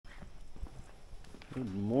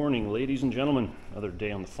Good morning, ladies and gentlemen. Another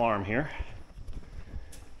day on the farm here.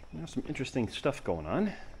 Some interesting stuff going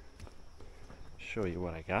on. Show you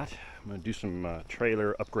what I got. I'm going to do some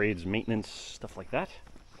trailer upgrades, maintenance, stuff like that.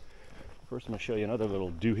 First, I'm going to show you another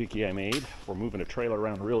little doohickey I made for moving a trailer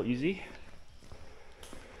around real easy.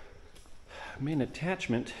 I made an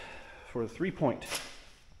attachment for the 3-point.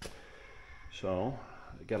 So,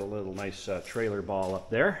 I got a little nice trailer ball up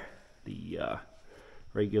there. The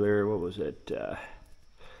regular, what was it?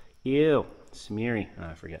 Ew, smeary.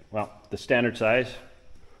 I forget. Well, the standard size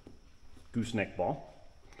gooseneck ball.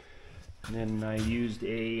 And then I used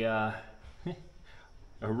a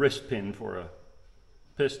wrist pin for a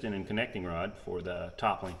piston and connecting rod for the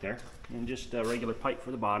top link there. And just a regular pipe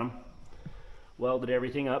for the bottom. Welded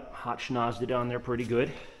everything up, hot schnozzed it on there pretty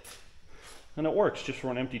good. And it works just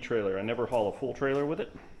for an empty trailer. I never haul a full trailer with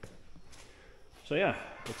it. So yeah,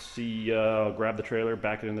 let's see, grab the trailer,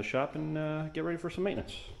 back it in the shop, and get ready for some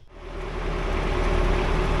maintenance.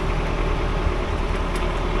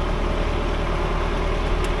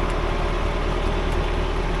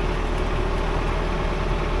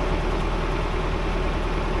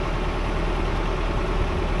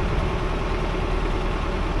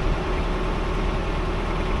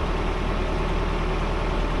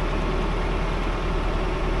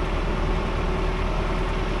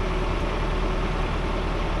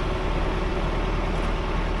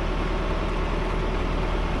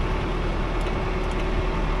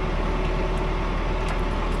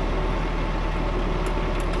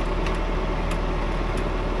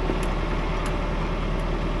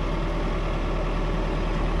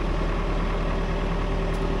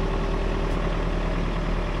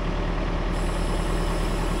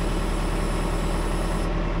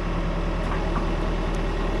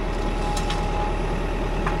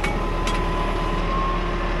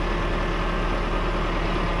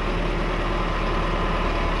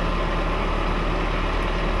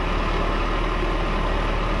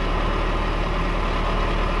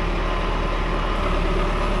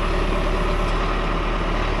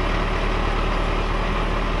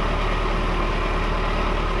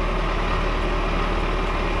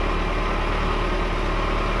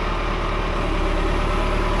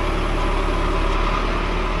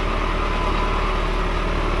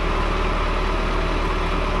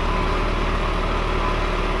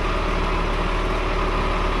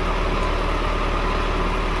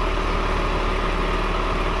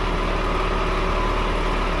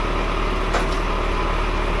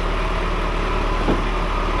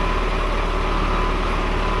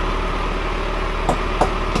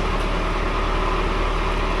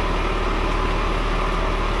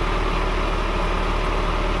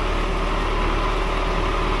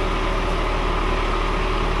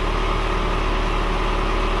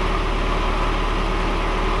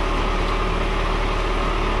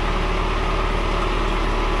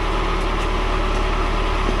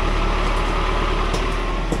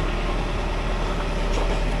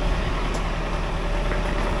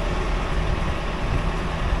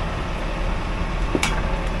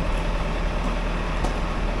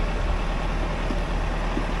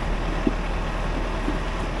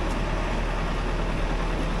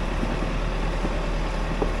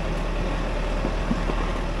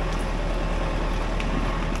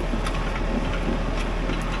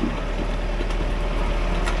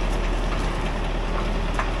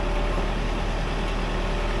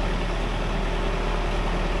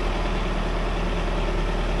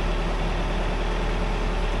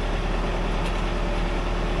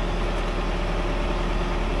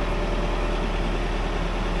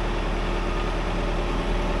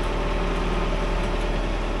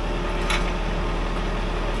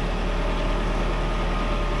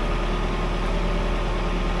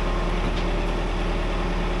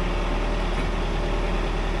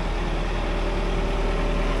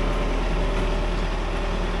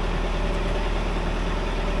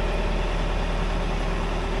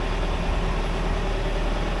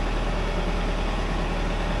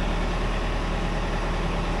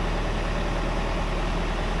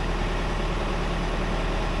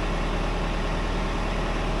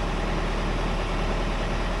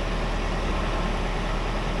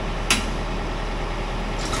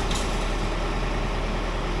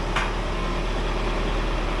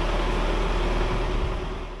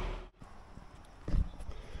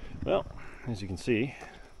 Well, as you can see,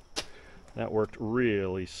 that worked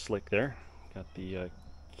really slick there. Got the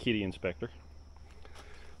kitty inspector.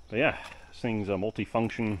 So yeah, this thing's a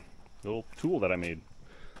multi-function little tool that I made.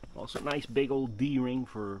 Also nice big old D-ring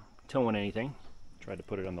for towing anything. Tried to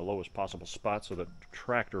put it on the lowest possible spot so the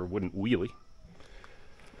tractor wouldn't wheelie.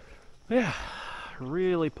 Yeah,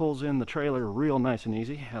 really pulls in the trailer real nice and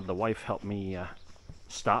easy. Had the wife help me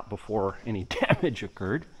stop before any damage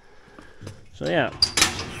occurred. So yeah,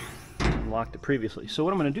 locked it previously. So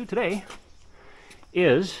what I'm going to do today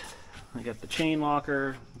is, I got the chain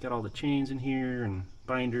locker, got all the chains in here and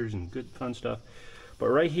binders and good fun stuff. But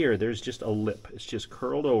right here, there's just a lip. It's just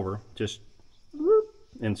curled over, just whoop,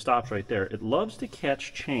 and stops right there. It loves to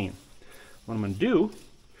catch chain. What I'm going to do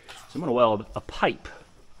is I'm going to weld a pipe.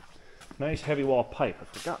 Nice heavy wall pipe. I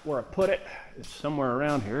forgot where I put it. It's somewhere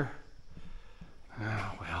around here.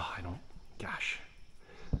 Oh, well, I don't, gosh.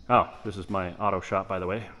 Oh, this is my auto shop, by the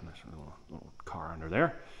way. There's a little car under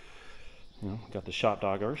there. You know, got the shop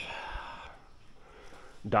doggos.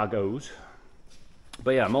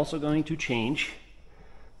 But yeah, I'm also going to change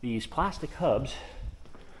these plastic hubs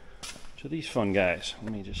to these fun guys.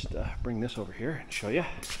 Let me just bring this over here and show you.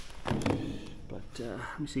 But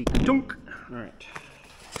let me see. Dunk. All right.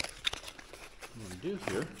 What I'm going to do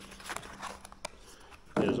here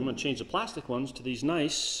is I'm going to change the plastic ones to these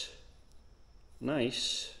nice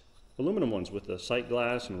aluminum ones with the sight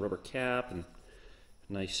glass and rubber cap and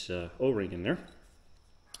nice O-ring in there.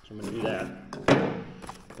 So I'm going to do that.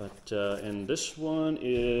 But and this one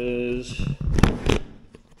is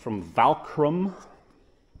from Valcrum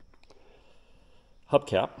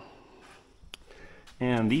hubcap.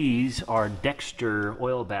 And these are Dexter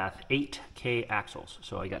Oil Bath 8K axles.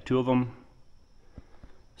 So I got 2 of them.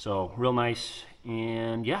 So real nice.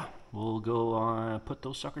 And yeah, we'll go put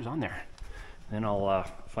those suckers on there. Then I'll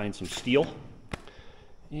find some steel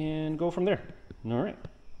and go from there. All right.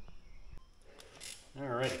 All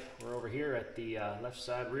right, we're over here at the left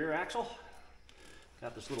side rear axle.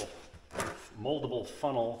 Got this little moldable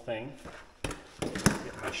funnel thing.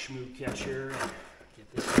 Get my schmoo catcher and get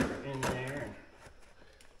this in there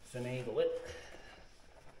and finagle it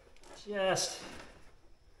just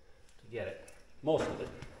to get it, most of it.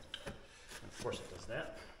 And of course it does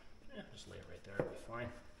that. Yeah, just lay it right there, it'll be fine.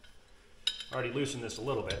 Already loosened this a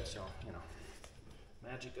little bit, so, you know,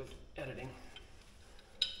 magic of editing.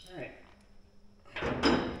 All right.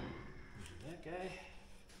 That guy.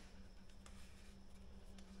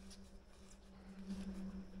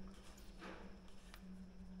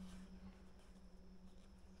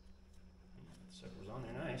 That sucker's on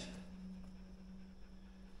there nice.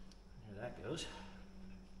 There that goes.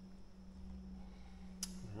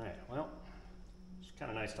 All right, well, it's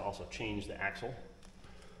kind of nice to also change the axle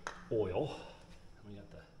oil. We got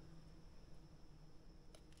the,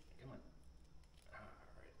 come on. All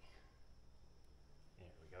right. There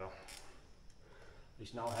we go. At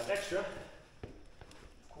least now I'll have extra. Of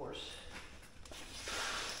course,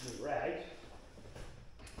 new rags.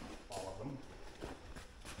 All of them.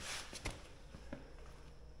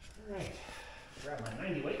 All right. Grab my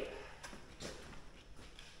 90 weight.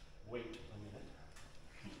 Wait a minute.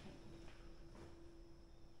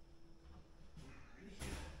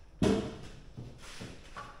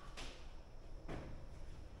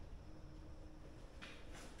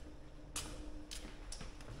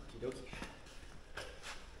 Okie dokie.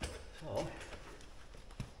 So,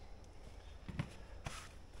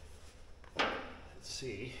 let's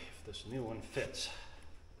see if this new one fits.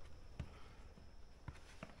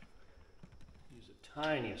 Use the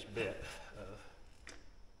tiniest bit of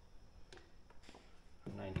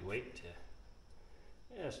 90 weight to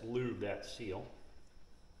just lube that seal.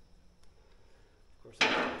 Of course,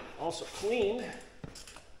 I also cleaned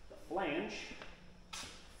the flange.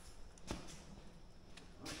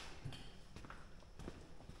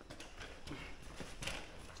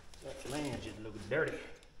 That flange is looking dirty.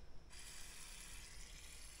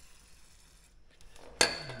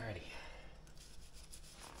 Alrighty.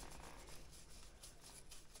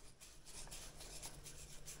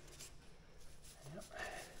 Yep.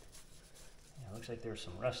 Yeah, looks like there's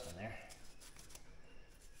some rust in there.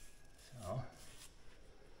 So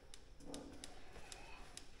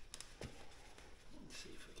let's see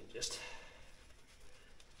if we can just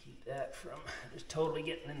keep that from just totally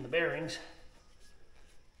getting in the bearings.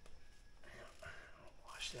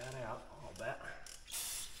 Wash that out a little bit.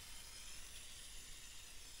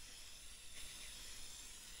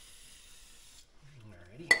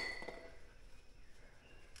 Alrighty.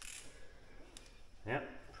 Yep,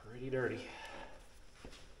 pretty dirty.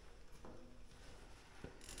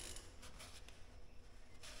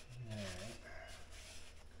 Alright.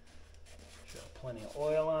 Show plenty of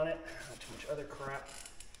oil on it, not too much other crap.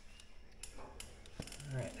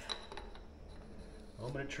 Alright.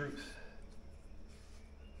 Moment of truth.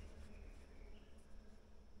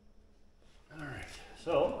 Alright,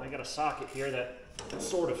 so I got a socket here that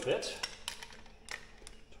sort of fits.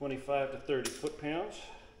 25 to 30 foot-pounds.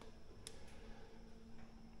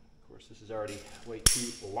 course, this is already way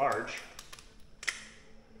too large.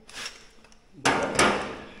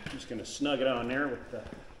 I'm just going to snug it on there with the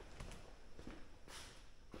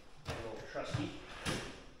little trusty.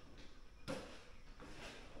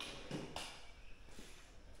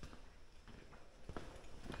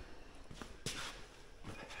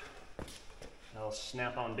 I'll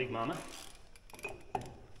snap on Big Mama.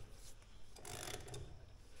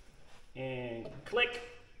 And click,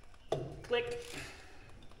 click.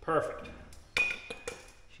 Perfect.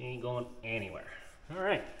 She ain't going anywhere. All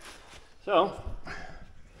right. So,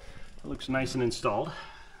 it looks nice and installed.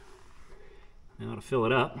 Now to fill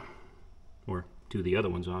it up, or do the other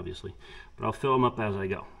ones obviously, but I'll fill them up as I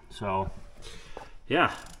go. So,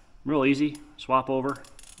 yeah, real easy. Swap over.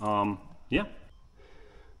 Yeah.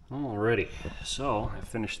 Alrighty, so I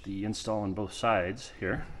finished the install on both sides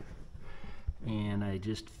here, and I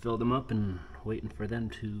just filled them up and waiting for them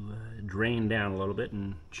to drain down a little bit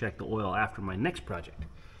and check the oil after my next project.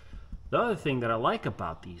 The other thing that I like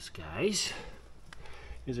about these guys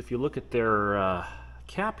is if you look at their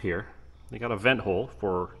cap here, they got a vent hole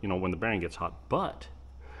for, you know, when the bearing gets hot, but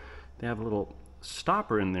they have a little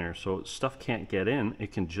stopper in there so stuff can't get in,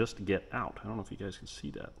 it can just get out. I don't know if you guys can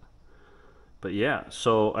see that. But yeah,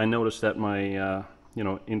 so I noticed that my you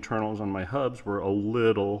know, internals on my hubs were a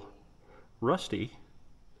little rusty.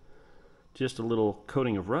 Just a little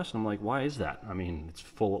coating of rust. I'm like, why is that? I mean, it's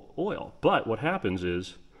full of oil. But what happens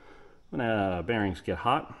is when bearings get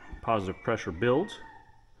hot, positive pressure builds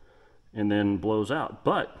and then blows out.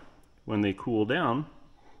 But when they cool down,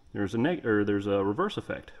 there's a reverse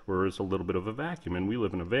effect where it's a little bit of a vacuum, and we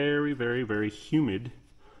live in a very, very, very humid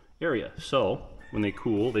area. So when they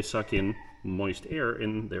cool, they suck in moist air,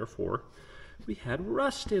 and therefore we had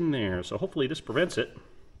rust in there. So hopefully this prevents it.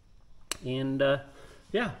 And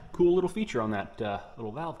yeah, cool little feature on that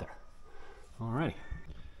little valve there. Alrighty.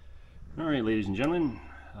 Alright, ladies and gentlemen,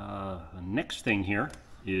 the next thing here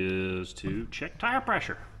is to check tire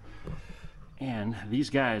pressure. And these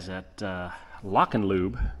guys at Lock and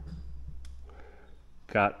Lube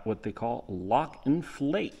got what they call Lock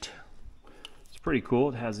Inflate. It's pretty cool.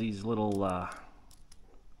 It has these little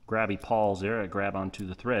grabby pawls there that grab onto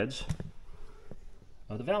the threads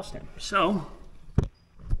of the valve stem. So,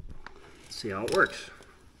 let's see how it works.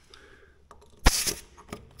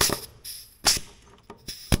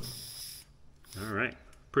 All right,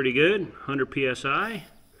 pretty good, 100 psi.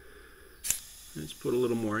 Let's put a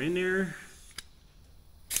little more in there.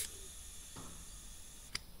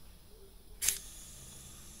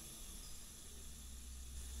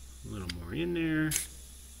 A little more in there.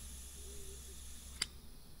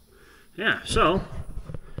 Yeah, so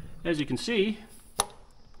as you can see,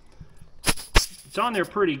 it's on there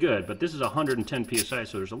pretty good, but this is 110 psi,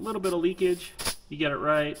 so there's a little bit of leakage. You get it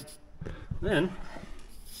right, then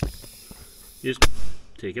you just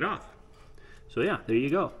take it off. So yeah, there you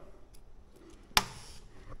go.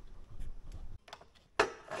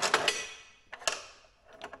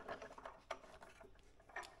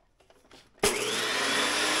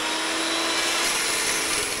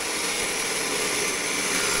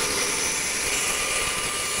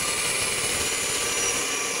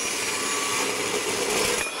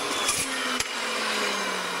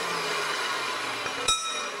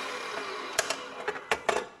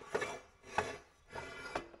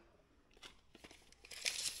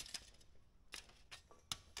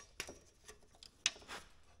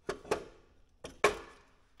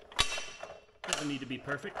 Doesn't need to be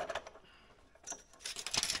perfect.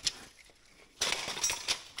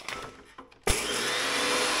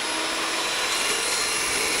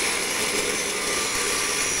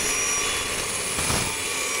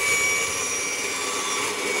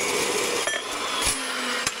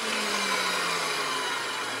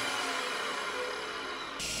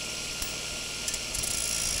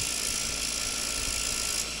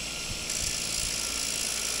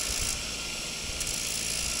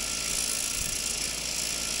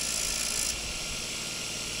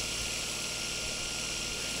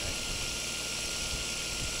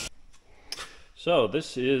 So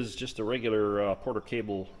this is just a regular Porter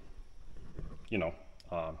cable, you know,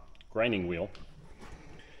 grinding wheel.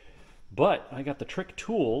 But I got the Trick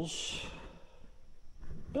Tools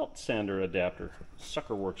belt sander adapter.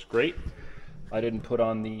 Sucker works great. I didn't put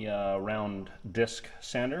on the round disc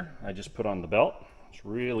sander. I just put on the belt. It's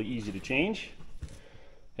really easy to change.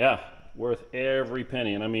 Yeah, worth every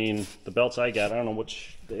penny. And I mean, the belts I got, I don't know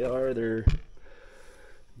which they are. They're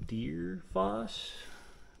Deer Foss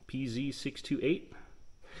PZ628.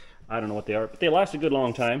 I don't know what they are, but they last a good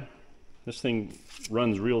long time. This thing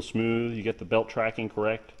runs real smooth. You get the belt tracking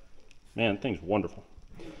correct. Man, the thing's wonderful.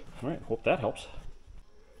 All right, hope that helps.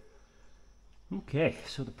 Okay,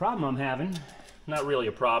 so the problem I'm having, not really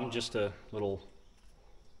a problem, just a little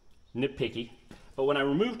nitpicky, but when I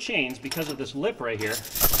remove chains, because of this lip right here,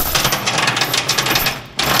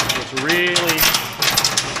 it's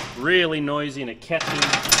really noisy and it catches,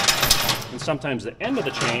 and sometimes the end of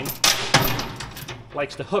the chain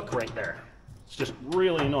likes to hook right there. It's just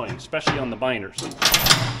really annoying, especially on the binders.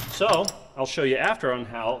 So I'll show you after on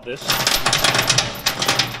how this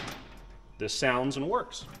sounds and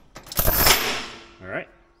works.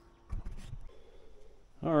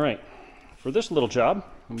 All right, for this little job,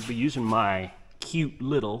 I'm going to be using my cute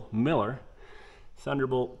little Miller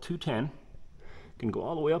Thunderbolt 210. Can go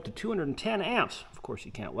all the way up to 210 amps. Of course,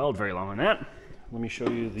 you can't weld very long on that. Let me show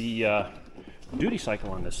you the duty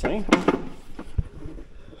cycle on this thing.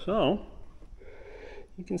 So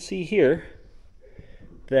you can see here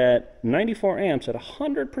that 94 amps at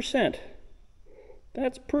 100%.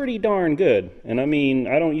 That's pretty darn good. And I mean,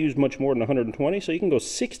 I don't use much more than 120, so you can go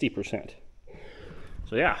 60%.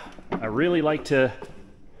 So yeah, I really like to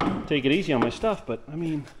take it easy on my stuff, but I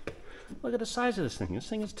mean, look at the size of this thing. This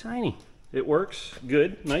thing is tiny. It works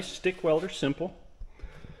good, nice stick welder, simple.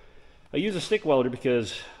 I use a stick welder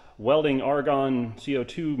because welding argon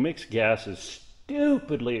CO2 mixed gas is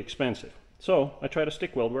stupidly expensive. So I try to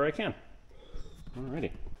stick weld where I can.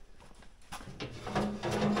 Alrighty.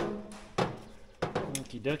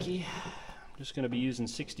 Okie dokie. I'm just going to be using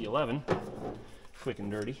 6011. Quick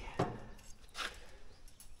and dirty.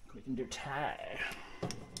 Quick and dirty.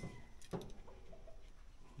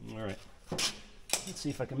 Alright. Let's see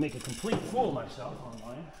if I can make a complete fool of myself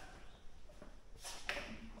online.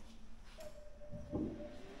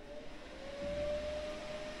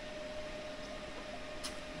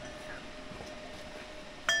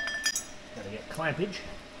 Gotta get clampage.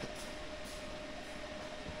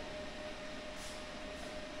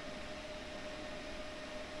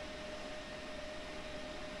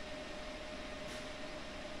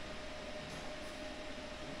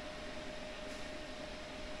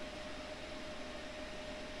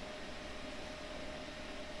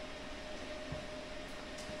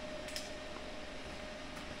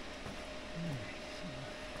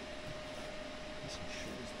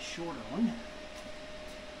 Shorter one.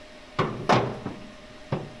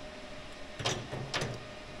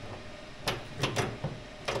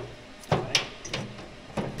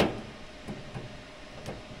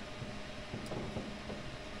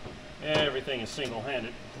 Everything is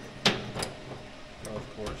single-handed,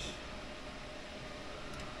 of course.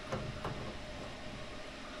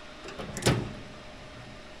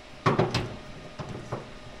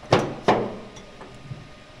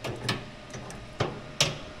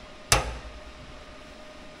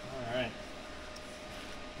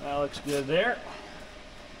 That looks good there.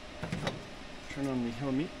 Turn on the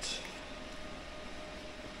helmet.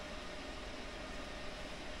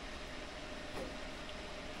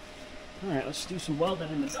 Alright, let's do some welding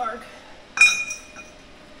in the dark.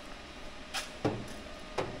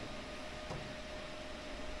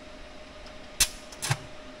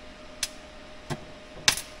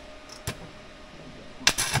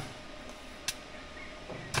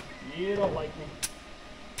 You don't like me.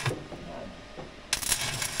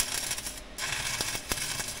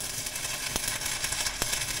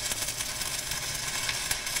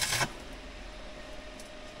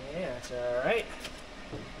 Yeah, that's all right.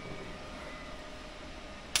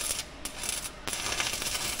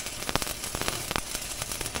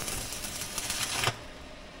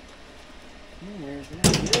 And there's that.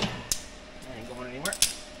 Good. That ain't going anywhere.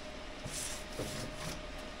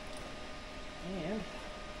 And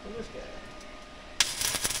for this guy.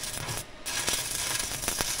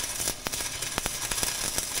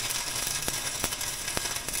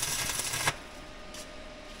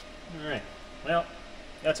 All right. Well,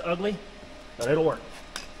 that's ugly, but it'll work.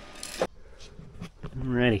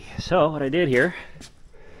 Alrighty, so what I did here,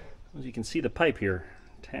 as you can see the pipe here,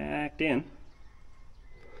 tacked in,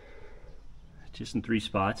 just in 3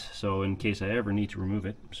 spots, so in case I ever need to remove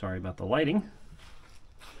it, sorry about the lighting.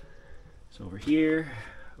 So over here,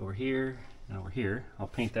 and over here, I'll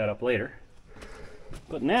paint that up later.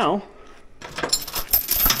 But now,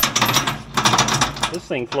 this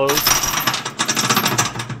thing flows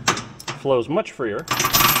much freer.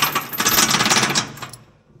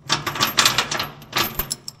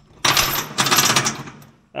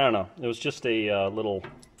 I don't know, it was just a little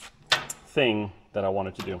thing that I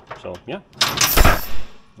wanted to do, so yeah.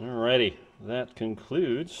 Alrighty, that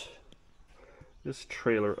concludes this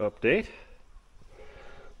trailer update.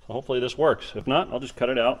 So hopefully this works. If not, I'll just cut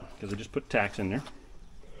it out because I just put tacks in there.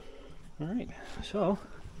 Alright, so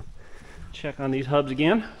check on these hubs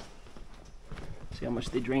again. See how much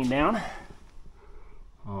they drain down.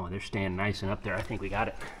 Oh, they're staying nice and up there. I think we got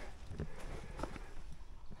it.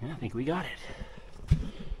 Yeah, I think we got it.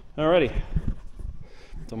 Alrighty.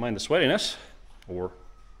 Don't mind the sweatiness or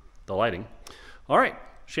the lighting. All right,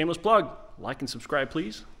 shameless plug. Like and subscribe,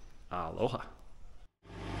 please. Aloha.